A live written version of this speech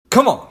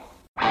Come on.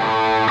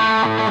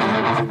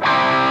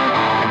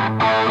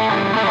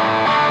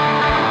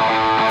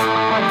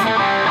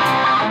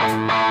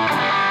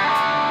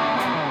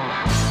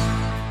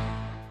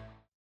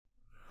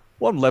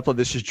 Welcome to Left.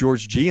 This is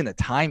George G, and the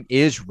time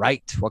is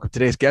right. Welcome to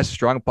today's guest,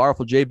 strong and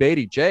powerful Jay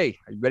Beatty. Jay,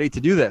 are you ready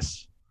to do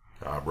this?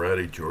 I'm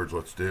ready, George.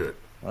 Let's do it.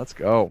 Let's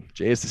go.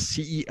 Jay is the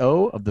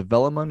CEO of the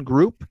Velleman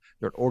Group.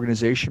 They're an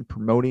organization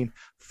promoting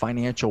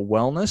financial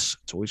wellness.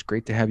 It's always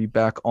great to have you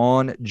back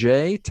on,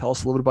 Jay. Tell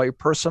us a little bit about your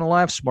personal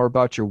life, some more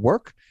about your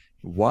work,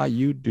 why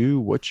you do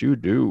what you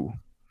do.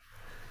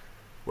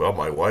 Well,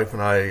 my wife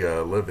and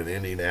I live in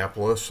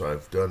Indianapolis.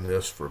 I've done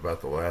this for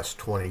about the last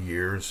 20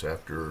 years.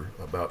 After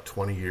about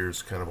 20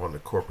 years kind of on the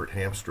corporate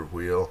hamster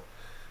wheel,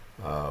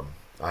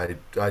 I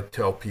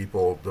tell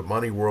people the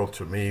money world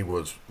to me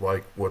was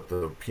like what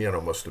the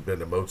piano must have been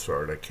to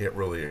Mozart. I can't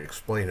really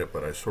explain it,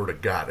 but I sort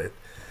of got it.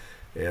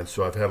 And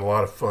so I've had a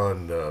lot of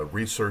fun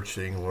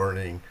researching,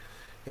 learning,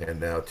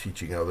 and now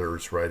teaching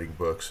others, writing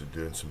books, and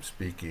doing some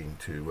speaking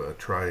to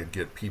try and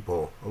get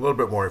people a little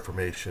bit more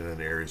information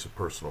in areas of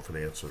personal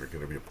finance that are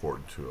going to be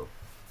important to them.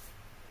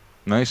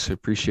 Nice. I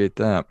appreciate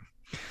that.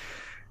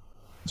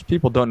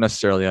 People don't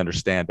necessarily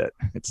understand it.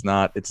 It's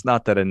not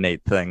that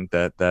innate thing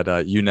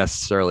that you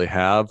necessarily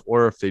have,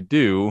 or if they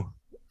do,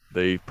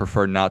 they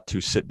prefer not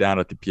to sit down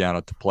at the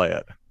piano to play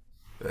it.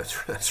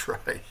 That's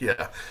right.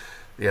 Yeah.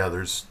 Yeah,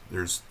 there's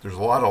a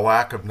lot of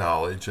lack of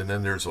knowledge, and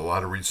then there's a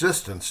lot of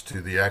resistance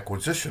to the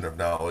acquisition of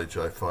knowledge.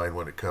 I find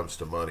when it comes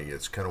to money,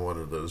 it's kind of one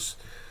of those,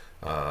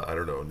 I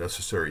don't know,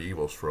 necessary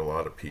evils for a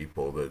lot of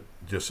people that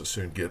just as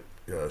soon get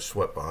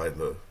swept behind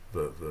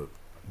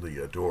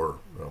the door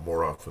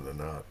more often than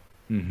not.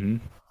 Mm-hmm.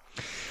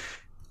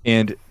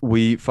 And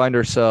we find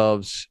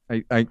ourselves.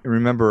 I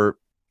remember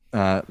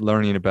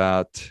learning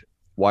about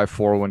why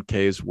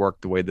 401ks work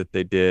the way that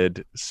they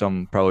did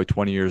some probably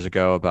 20 years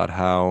ago, about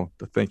how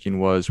the thinking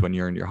was when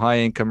you're in your high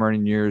income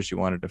earning years, you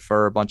want to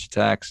defer a bunch of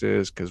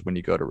taxes because when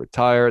you go to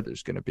retire,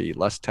 there's going to be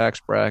less tax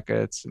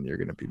brackets and you're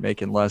going to be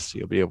making less. So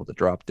you'll be able to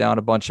drop down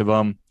a bunch of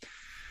them.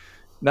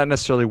 Not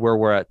necessarily where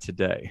we're at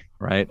today,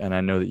 right? And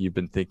I know that you've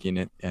been thinking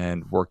it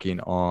and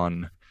working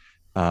on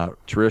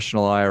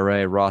traditional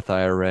IRA, Roth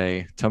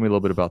IRA. Tell me a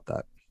little bit about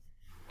that.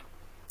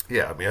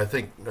 Yeah, I mean, I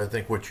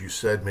think what you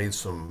said made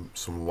some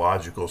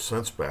logical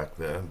sense back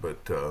then,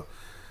 but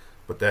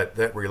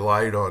that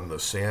relied on the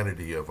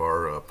sanity of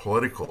our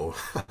political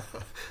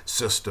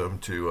system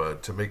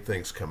to make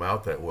things come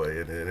out that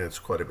way, and it's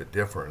quite a bit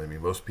different. I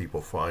mean, most people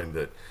find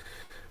that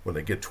when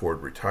they get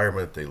toward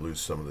retirement, they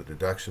lose some of the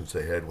deductions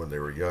they had when they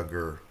were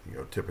younger. You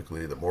know,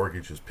 typically the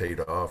mortgage is paid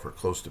off or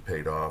close to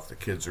paid off. The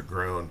kids are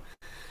grown.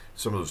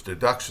 Some of those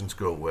deductions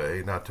go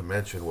away. Not to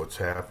mention what's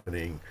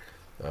happening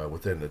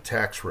within the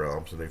tax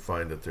realms, and they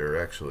find that they're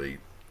actually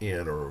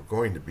in or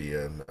going to be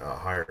in a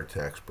higher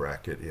tax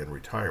bracket in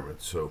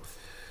retirement. So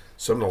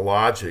some of the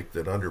logic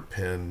that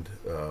underpinned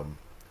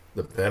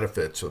the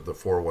benefits of the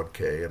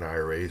 401k and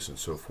IRAs and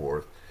so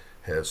forth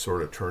has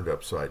sort of turned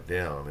upside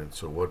down. And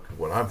so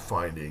what I'm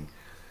finding,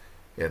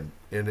 and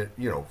it,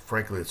 you know,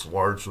 frankly, it's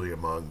largely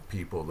among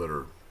people that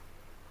are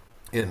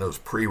in those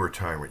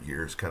pre-retirement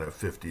years, kind of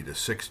 50 to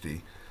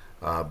 60.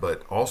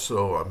 But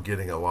also, I'm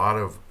getting a lot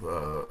of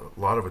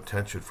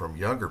attention from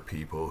younger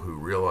people who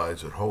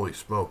realize that, holy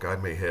smoke, I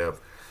may have,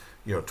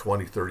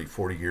 20, 30,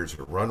 40 years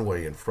of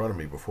runway in front of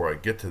me before I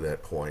get to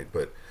that point.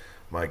 But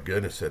my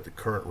goodness, at the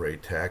current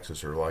rate,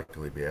 taxes are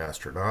likely to be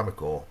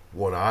astronomical.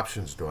 What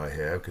options do I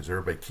have? Because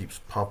everybody keeps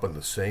pumping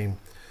the same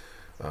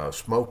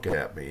smoke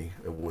at me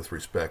with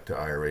respect to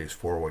IRAs,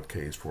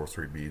 401ks,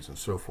 403bs, and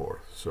so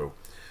forth. So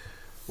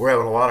we're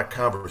having a lot of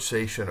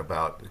conversation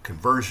about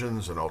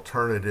conversions and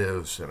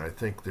alternatives, and I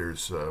think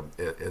there's,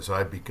 as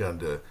I've begun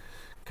to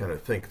kind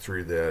of think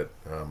through that,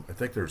 I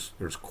think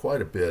there's quite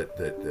a bit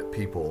that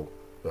people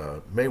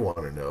may want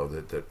to know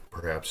that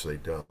perhaps they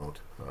don't,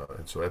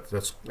 and so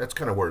that's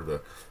kind of where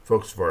the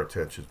focus of our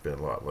attention has been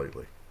a lot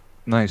lately.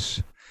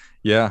 Nice.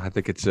 Yeah, I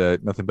think it's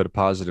nothing but a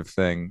positive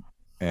thing,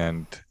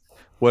 and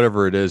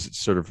whatever it is, it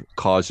sort of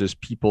causes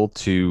people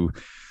to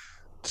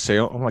say,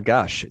 oh my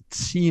gosh, it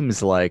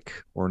seems like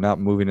we're not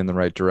moving in the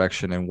right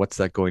direction. And what's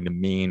that going to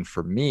mean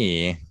for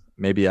me?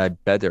 Maybe I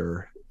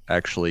better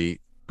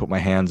actually put my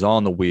hands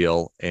on the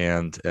wheel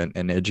and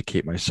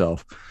educate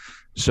myself.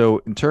 So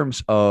in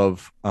terms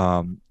of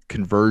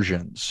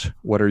conversions,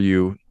 what are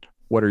you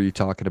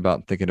talking about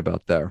and thinking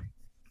about there?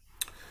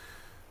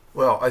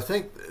 Well, I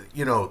think,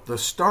 the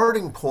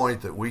starting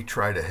point that we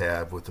try to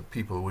have with the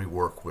people we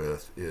work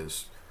with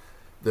is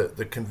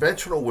the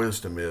conventional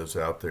wisdom is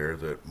out there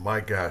that, my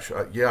gosh,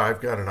 yeah, I've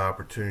got an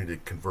opportunity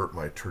to convert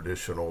my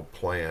traditional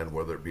plan,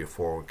 whether it be a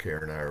 401k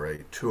or an IRA,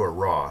 to a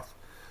Roth.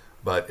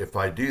 But if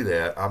I do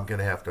that, I'm going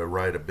to have to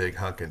write a big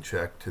hunking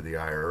check to the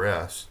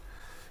IRS,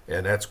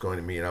 and that's going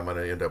to mean I'm going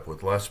to end up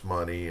with less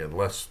money and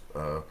less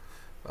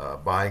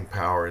buying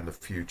power in the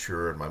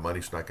future, and my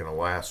money's not going to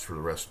last for the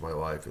rest of my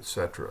life,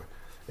 etc.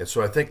 And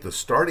so I think the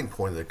starting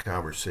point of the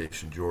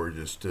conversation, George,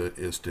 is to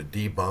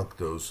debunk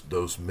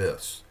those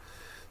myths.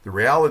 The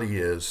reality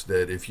is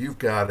that if you've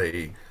got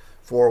a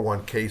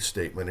 401k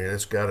statement and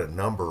it's got a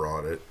number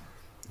on it,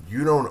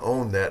 you don't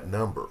own that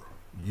number.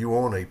 You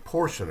own a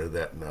portion of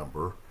that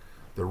number.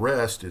 The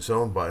rest is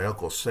owned by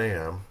Uncle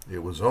Sam.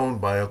 It was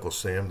owned by Uncle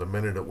Sam the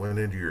minute it went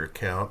into your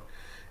account,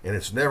 and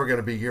it's never going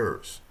to be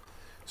yours.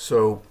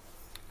 So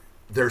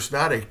there's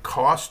not a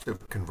cost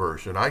of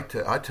conversion. I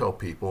tell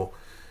people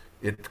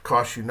it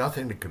costs you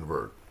nothing to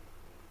convert.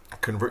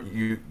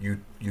 You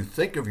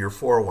think of your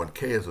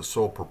 401k as a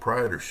sole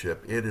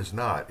proprietorship. It is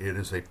not. It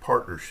is a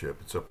partnership.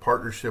 It's a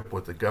partnership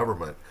with the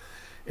government,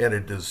 and a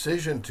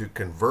decision to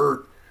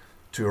convert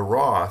to a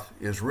Roth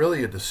is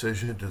really a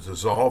decision to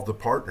dissolve the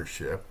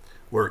partnership,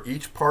 where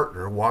each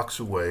partner walks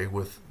away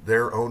with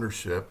their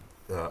ownership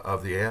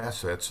of the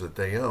assets that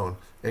they own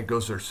and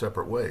goes their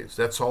separate ways.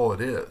 That's all it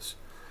is.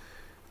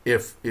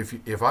 If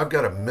I've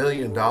got $1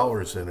 million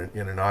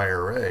in an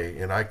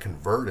IRA and I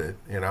convert it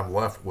and I'm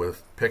left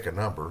with, pick a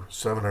number,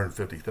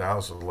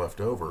 750,000 left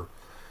over,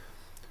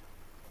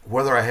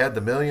 whether I had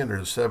the million or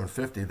the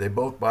 750, they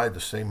both buy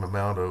the same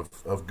amount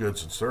of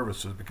goods and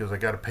services, because I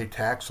got to pay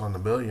tax on the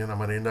million. I'm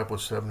going to end up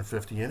with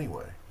 750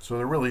 anyway. So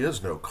there really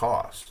is no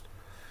cost.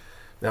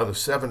 Now the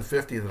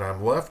 750 that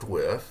I'm left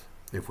with,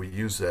 if we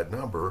use that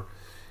number,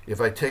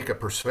 if I take a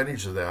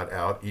percentage of that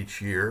out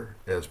each year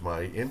as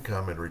my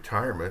income in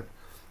retirement,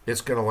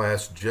 it's going to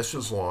last just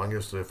as long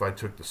as if I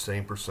took the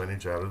same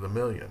percentage out of the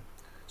million.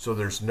 So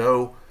there's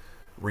no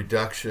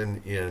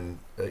reduction in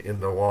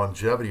the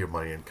longevity of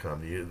my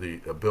income, the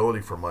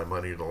ability for my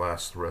money to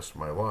last the rest of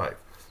my life.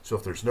 So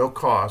if there's no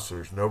cost,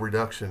 there's no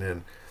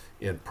reduction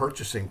in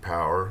purchasing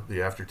power,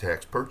 the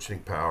after-tax purchasing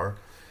power,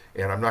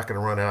 and I'm not going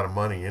to run out of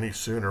money any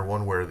sooner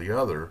one way or the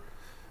other,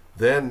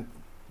 then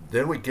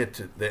we get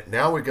to that.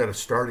 Now we've got a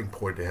starting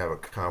point to have a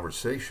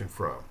conversation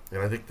from.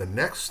 And I think the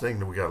next thing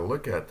that we got to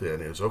look at then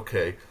is,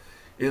 okay,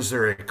 is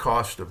there a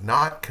cost of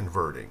not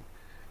converting?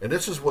 And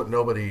this is what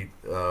nobody,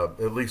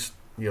 at least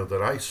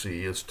that I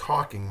see, is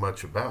talking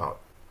much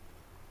about.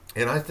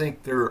 And I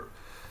think there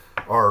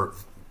are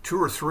 2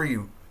 or 3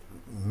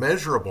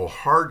 measurable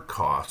hard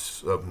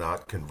costs of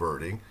not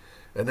converting,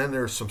 and then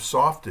there's some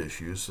soft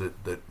issues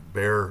that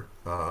bear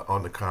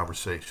on the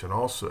conversation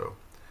also.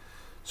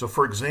 So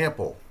for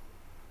example,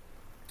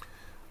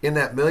 in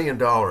that $1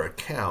 million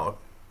account,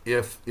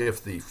 if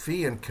the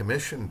fee and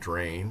commission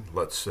drain,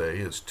 let's say,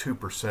 is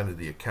 2% of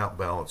the account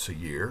balance a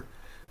year,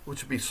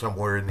 which would be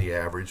somewhere in the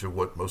average of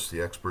what most of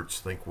the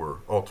experts think we're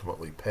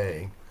ultimately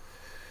paying,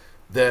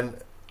 then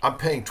I'm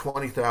paying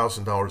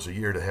 $20,000 a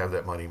year to have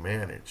that money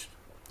managed.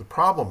 The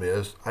problem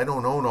is I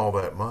don't own all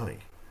that money.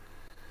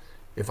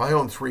 If I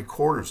own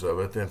 3/4 of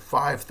it, then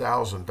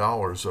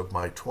 $5,000 of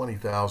my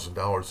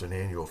 $20,000 in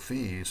annual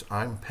fees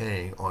I'm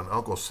paying on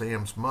Uncle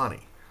Sam's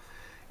money.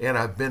 And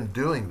I've been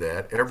doing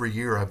that every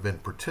year. I've been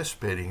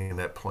participating in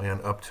that plan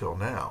up till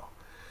now.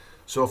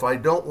 So if I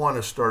don't want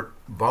to start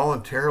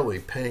voluntarily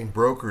paying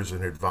brokers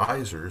and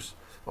advisors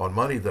on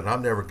money that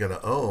I'm never going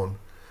to own,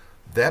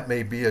 that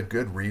may be a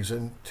good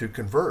reason to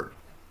convert.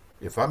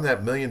 If I'm that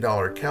 $1 million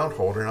account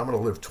holder and I'm going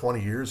to live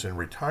 20 years in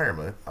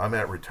retirement, I'm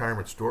at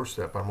retirement's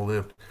doorstep, I'm going to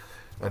live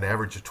an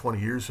average of 20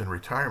 years in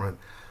retirement,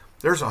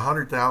 there's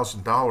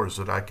 $100,000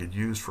 that I could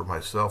use for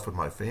myself and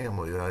my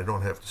family that I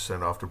don't have to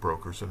send off to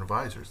brokers and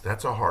advisors.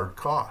 That's a hard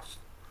cost.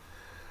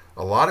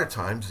 A lot of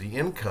times the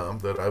income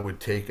that I would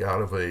take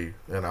out of a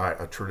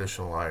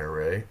traditional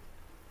IRA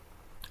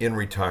in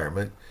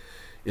retirement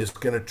is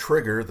going to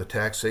trigger the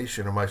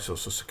taxation of my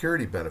Social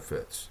Security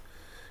benefits.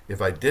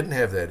 If I didn't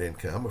have that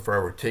income, if I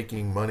were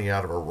taking money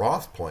out of a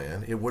Roth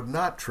plan, it would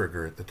not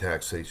trigger the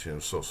taxation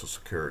of Social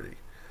Security.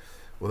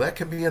 Well, that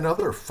can be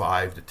another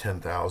 $5,000 to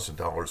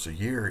 $10,000 a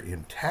year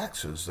in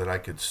taxes that I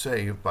could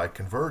save by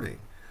converting.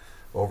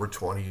 Over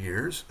 20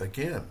 years,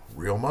 again,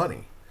 real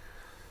money.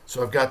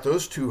 So I've got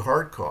those 2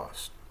 hard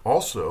costs.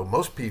 Also,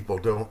 most people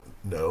don't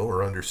know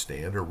or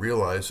understand or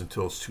realize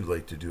until it's too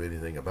late to do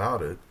anything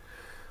about it,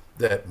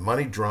 that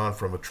money drawn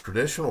from a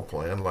traditional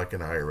plan like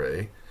an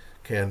IRA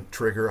can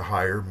trigger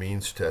higher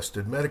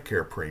means-tested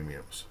Medicare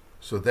premiums.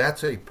 So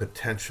that's a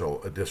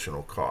potential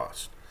additional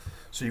cost.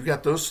 So you've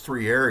got those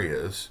 3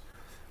 areas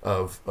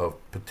of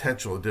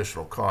potential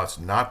additional costs,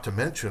 not to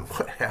mention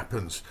what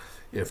happens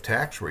if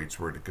tax rates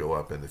were to go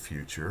up in the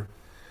future.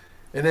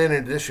 And then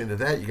in addition to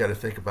that, you got to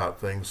think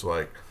about things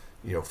like,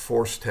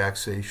 forced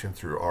taxation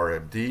through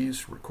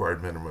RMDs,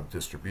 required minimum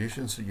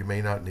distributions, that you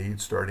may not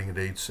need starting at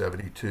age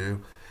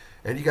 72.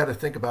 And you got to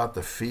think about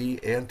the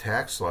fee and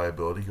tax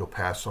liability you'll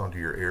pass on to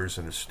your heirs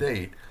and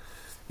estate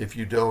if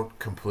you don't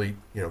complete,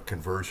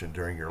 conversion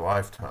during your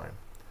lifetime.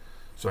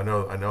 So I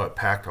know it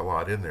packed a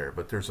lot in there,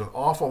 but there's an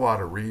awful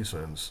lot of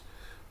reasons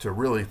to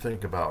really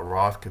think about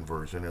Roth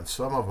conversion, and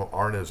some of them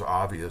aren't as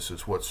obvious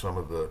as what some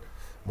of the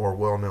more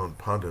well-known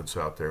pundits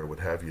out there would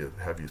have you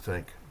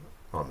think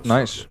on the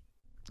Nice. subject.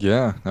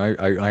 Yeah,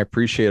 I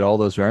appreciate all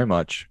those very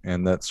much,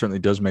 and that certainly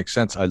does make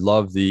sense. I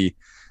love the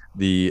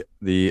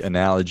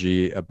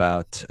analogy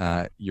about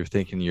you're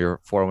thinking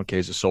your 401k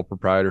is a sole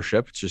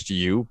proprietorship. It's just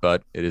you,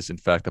 but it is in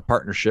fact a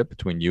partnership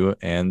between you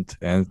and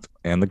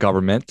the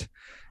government.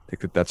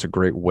 think that that's a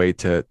great way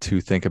to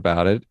think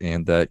about it,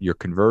 and that your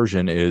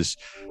conversion is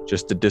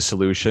just a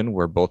dissolution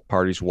where both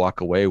parties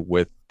walk away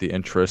with the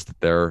interest that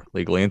they're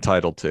legally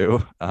entitled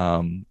to,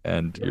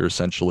 and you're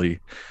essentially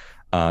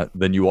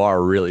then you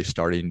are really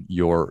starting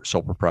your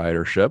sole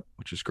proprietorship,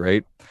 which is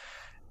great.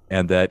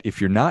 And that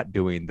if you're not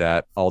doing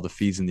that, all the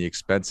fees and the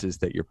expenses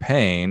that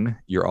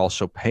you're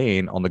also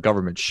paying on the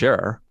government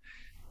share.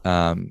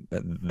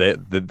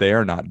 They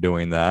are not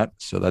doing that,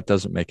 so that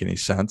doesn't make any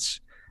sense.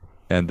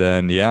 And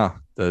then, yeah,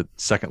 the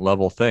second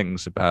level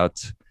things about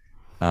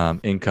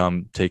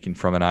income taken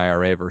from an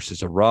IRA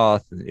versus a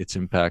Roth, its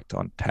impact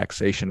on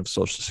taxation of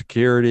Social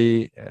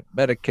Security and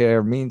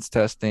Medicare, means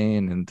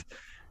testing, and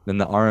then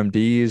the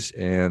RMDs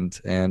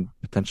and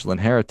potential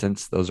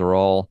inheritance. Those are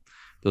all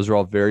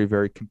very,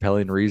 very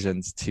compelling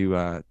reasons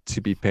to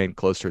be paying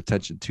closer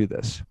attention to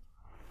this.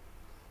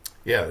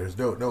 Yeah, there's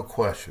no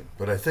question.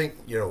 But I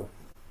think,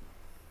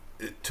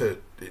 to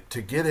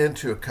to get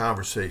into a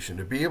conversation,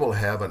 to be able to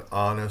have an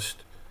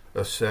honest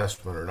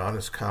assessment or an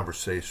honest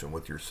conversation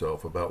with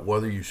yourself about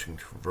whether you should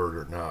convert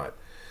or not,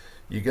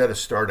 you got to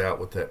start out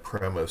with that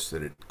premise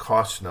that it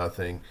costs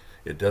nothing,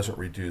 it doesn't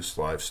reduce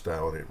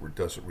lifestyle, and it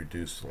doesn't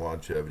reduce the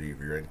longevity of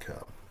your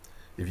income.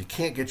 If you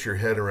can't get your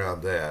head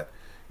around that,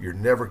 you're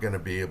never going to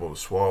be able to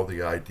swallow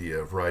the idea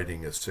of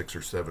writing a 6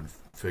 or 7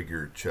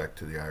 figure check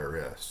to the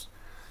IRS.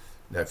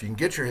 Now, if you can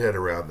get your head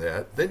around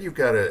that, then you've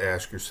got to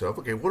ask yourself,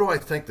 okay, what do I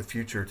think the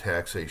future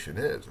taxation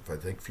is? If I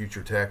think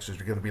future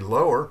taxes are going to be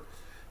lower,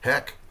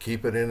 heck,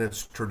 keep it in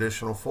its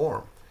traditional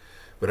form.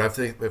 But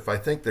if I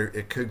think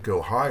it could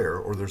go higher,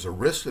 or there's a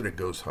risk that it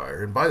goes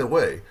higher, and by the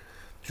way,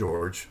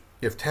 George,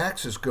 if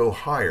taxes go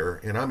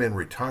higher and I'm in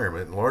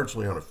retirement and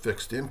largely on a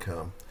fixed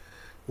income,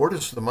 where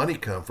does the money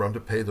come from to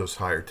pay those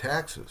higher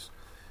taxes?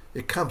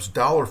 It comes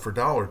dollar for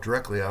dollar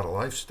directly out of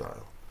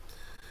lifestyle.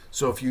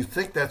 So if you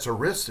think that's a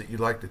risk that you'd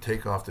like to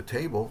take off the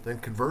table, then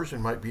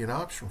conversion might be an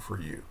option for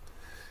you.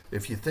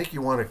 If you think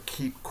you want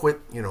to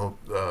quit,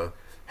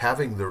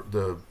 having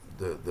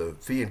the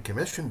fee and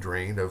commission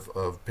drain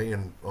of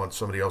paying on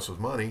somebody else's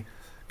money,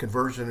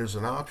 conversion is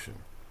an option.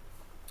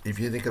 If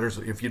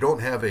you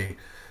don't have a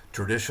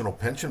traditional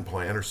pension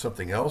plan or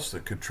something else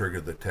that could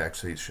trigger the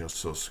taxation of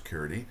Social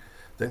Security,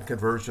 then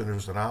conversion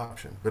is an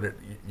option. But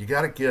you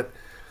got to get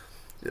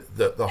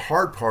the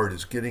hard part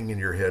is getting in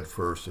your head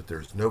first that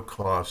there's no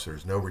cost,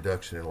 there's no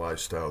reduction in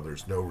lifestyle,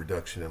 there's no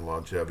reduction in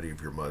longevity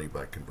of your money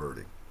by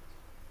converting.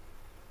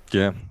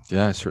 Yeah,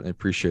 yeah, I certainly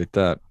appreciate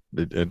that,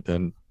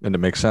 and it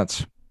makes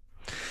sense.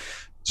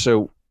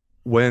 So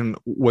when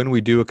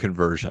we do a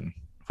conversion,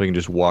 if we can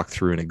just walk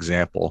through an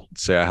example,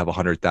 say I have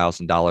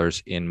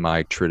 $100,000 in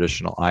my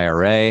traditional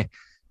IRA,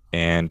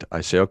 and I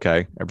say,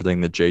 okay,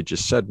 everything that Jay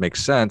just said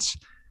makes sense.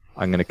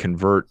 I'm going to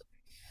convert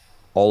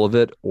all of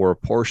it or a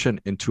portion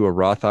into a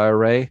Roth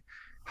IRA.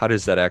 How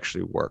does that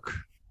actually work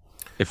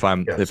if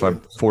I'm Yeah, if so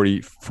I'm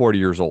 40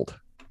 years old?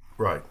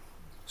 right.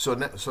 So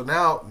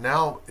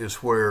now is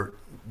where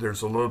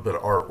there's a little bit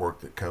of artwork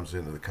that comes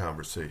into the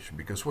conversation,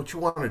 because what you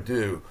want to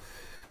do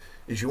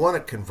is you want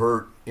to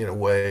convert in a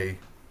way,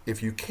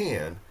 if you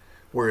can,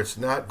 where it's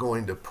not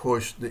going to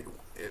push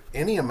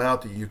any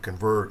amount that you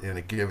convert in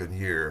a given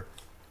year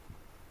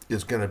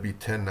is going to be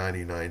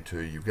 1099 to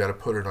you. You've got to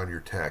put it on your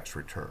tax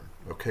return.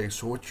 Okay,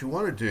 so what you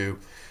want to do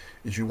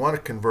is you want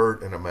to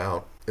convert an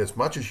amount as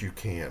much as you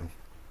can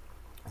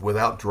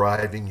without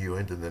driving you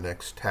into the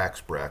next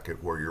tax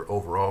bracket where your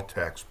overall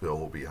tax bill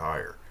will be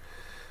higher.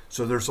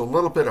 So there's a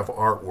little bit of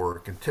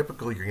artwork, and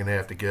typically you're going to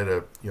have to get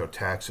a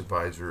tax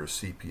advisor or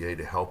CPA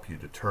to help you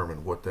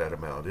determine what that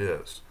amount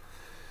is.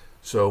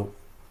 So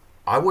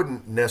I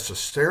wouldn't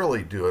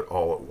necessarily do it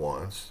all at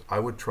once. I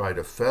would try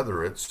to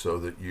feather it so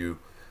that you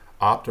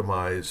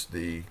optimize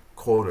the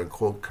quote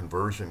unquote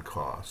conversion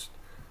cost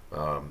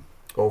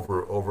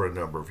over a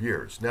number of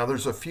years. Now,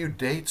 there's a few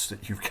dates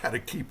that you've got to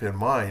keep in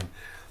mind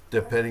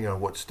depending on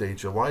what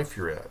stage of life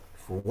you're at.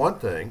 For one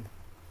thing,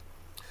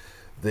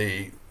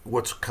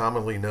 what's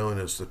commonly known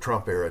as the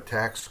Trump era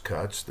tax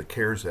cuts, the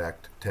CARES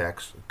Act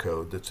tax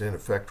code that's in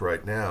effect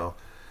right now,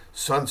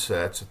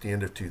 sunsets at the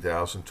end of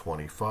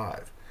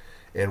 2025.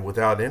 And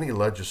without any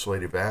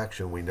legislative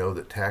action, we know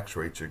that tax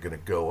rates are going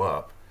to go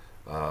up,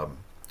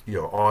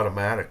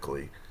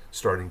 automatically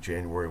starting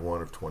January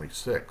 1 of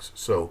 26.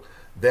 So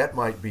that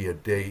might be a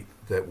date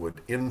that would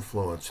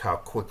influence how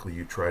quickly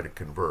you try to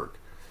convert.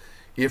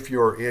 If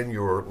you're in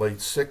your late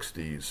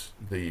 60s,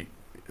 the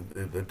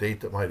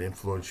date that might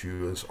influence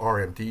you is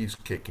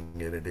RMDs kicking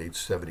in at age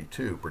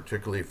 72,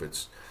 particularly if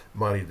it's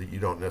money that you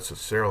don't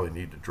necessarily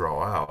need to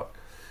draw out.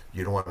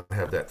 You don't want to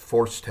have that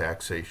forced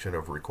taxation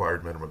of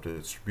required minimum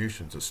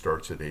distributions that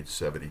starts at age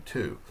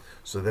 72.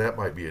 So that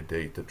might be a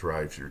date that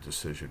drives your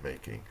decision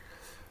making.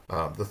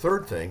 The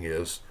third thing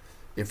is,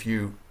 if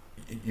you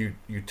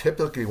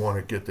typically want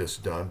to get this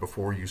done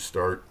before you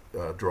start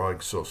drawing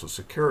Social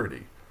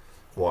Security.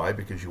 Why?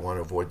 Because you want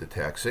to avoid the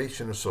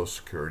taxation of Social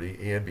Security,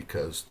 and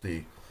because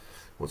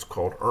what's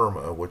called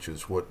IRMA, which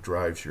is what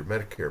drives your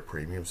Medicare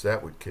premiums,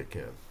 that would kick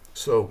in.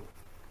 So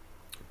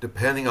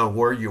depending on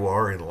where you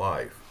are in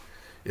life,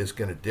 is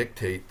going to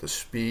dictate the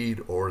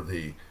speed or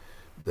the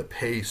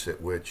pace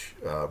at which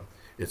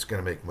it's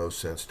going to make most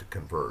sense to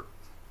convert.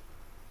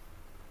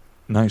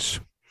 Nice.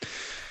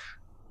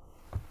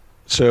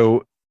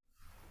 So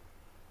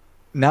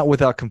not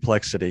without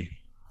complexity,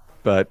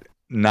 but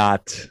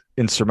not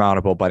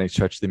insurmountable by any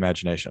stretch of the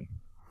imagination.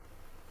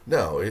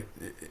 No,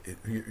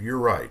 you're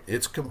right.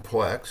 It's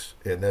complex,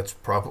 and that's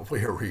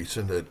probably a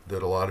reason that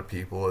a lot of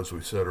people, as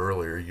we said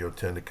earlier,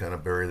 tend to kind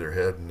of bury their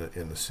head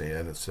in the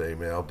sand and say,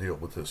 "Man, I'll deal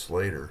with this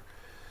later."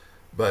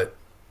 But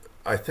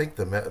I think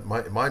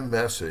my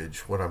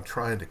message, what I'm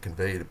trying to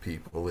convey to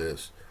people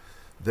is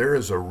there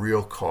is a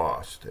real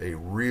cost, a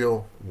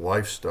real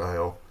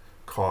lifestyle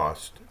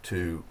cost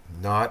to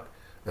not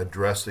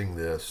addressing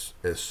this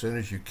as soon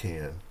as you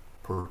can,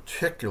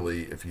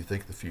 particularly if you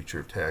think the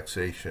future of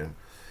taxation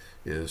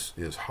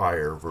is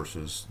higher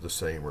versus the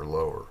same or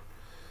lower.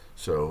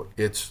 So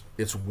it's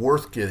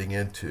worth getting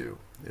into.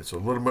 It's a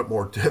little bit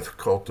more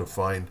difficult to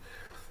find,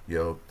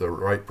 the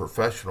right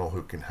professional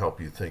who can help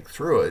you think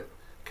through it,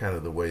 kind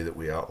of the way that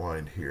we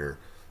outlined here.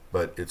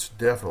 But it's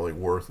definitely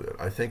worth it.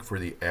 I think for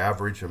the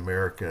average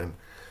American,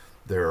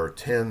 there are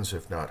tens,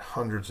 if not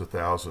hundreds of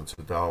thousands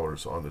of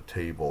dollars on the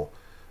table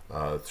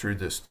through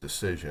this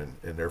decision,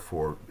 and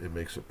therefore it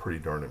makes it pretty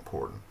darn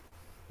important.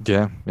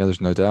 Yeah,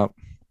 there's no doubt.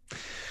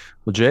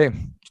 Well, Jay, you're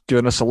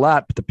doing us a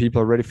lot, but the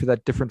people are ready for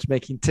that difference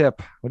making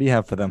tip. What do you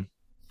have for them?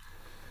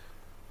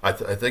 I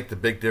think the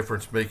big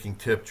difference making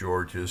tip,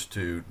 George, is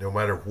to no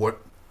matter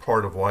what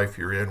part of life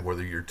you're in,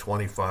 whether you're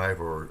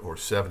 25 or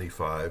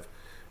 75,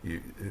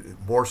 you,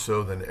 more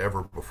so than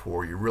ever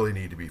before, you really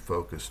need to be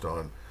focused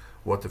on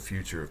what the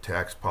future of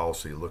tax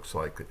policy looks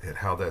like and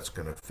how that's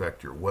going to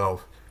affect your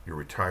wealth, your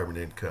retirement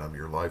income,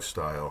 your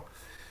lifestyle.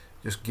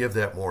 Just give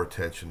that more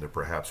attention to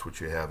perhaps what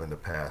you have in the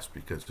past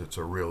because it's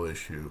a real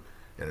issue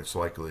and it's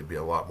likely to be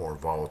a lot more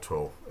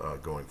volatile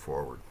going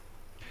forward.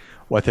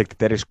 Well, I think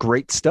that is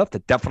great stuff.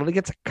 That definitely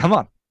gets it. Come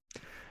on.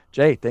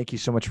 Jay, thank you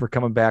so much for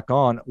coming back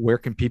on. Where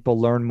can people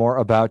learn more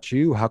about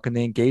you? How can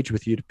they engage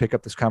with you to pick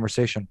up this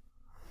conversation?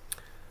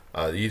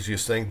 The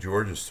easiest thing,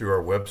 George, is through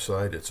our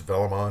website. It's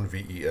Velomon,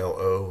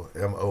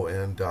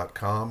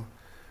 VELOMON.com.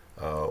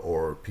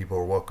 Or people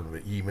are welcome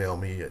to email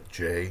me at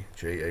jay,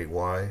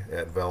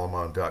 at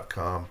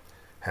velomon.com.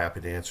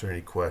 Happy to answer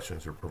any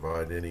questions or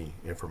provide any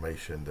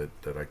information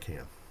that I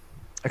can.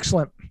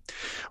 Excellent.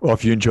 Well,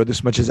 if you enjoyed this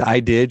as much as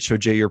I did, show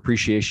Jay your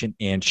appreciation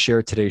and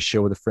share today's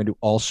show with a friend who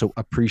also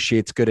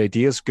appreciates good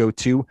ideas. Go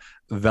to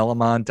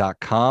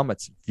velomon.com.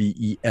 It's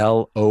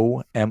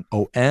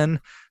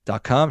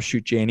VELOMON.com.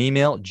 Shoot Jay an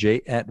email,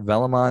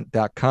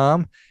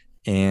 jay@velomon.com.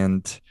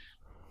 And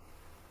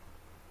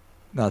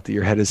not that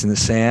your head is in the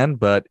sand,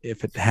 but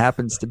if it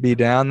happens to be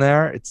down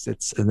there, it's. I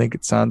think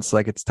it sounds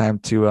like it's time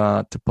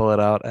to pull it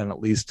out and at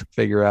least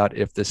figure out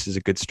if this is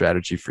a good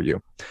strategy for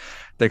you.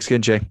 Thanks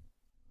again, Jay.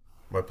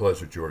 My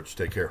pleasure, George.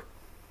 Take care.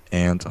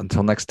 And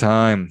until next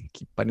time,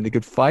 keep fighting the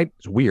good fight.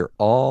 We are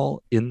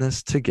all in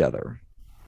this together.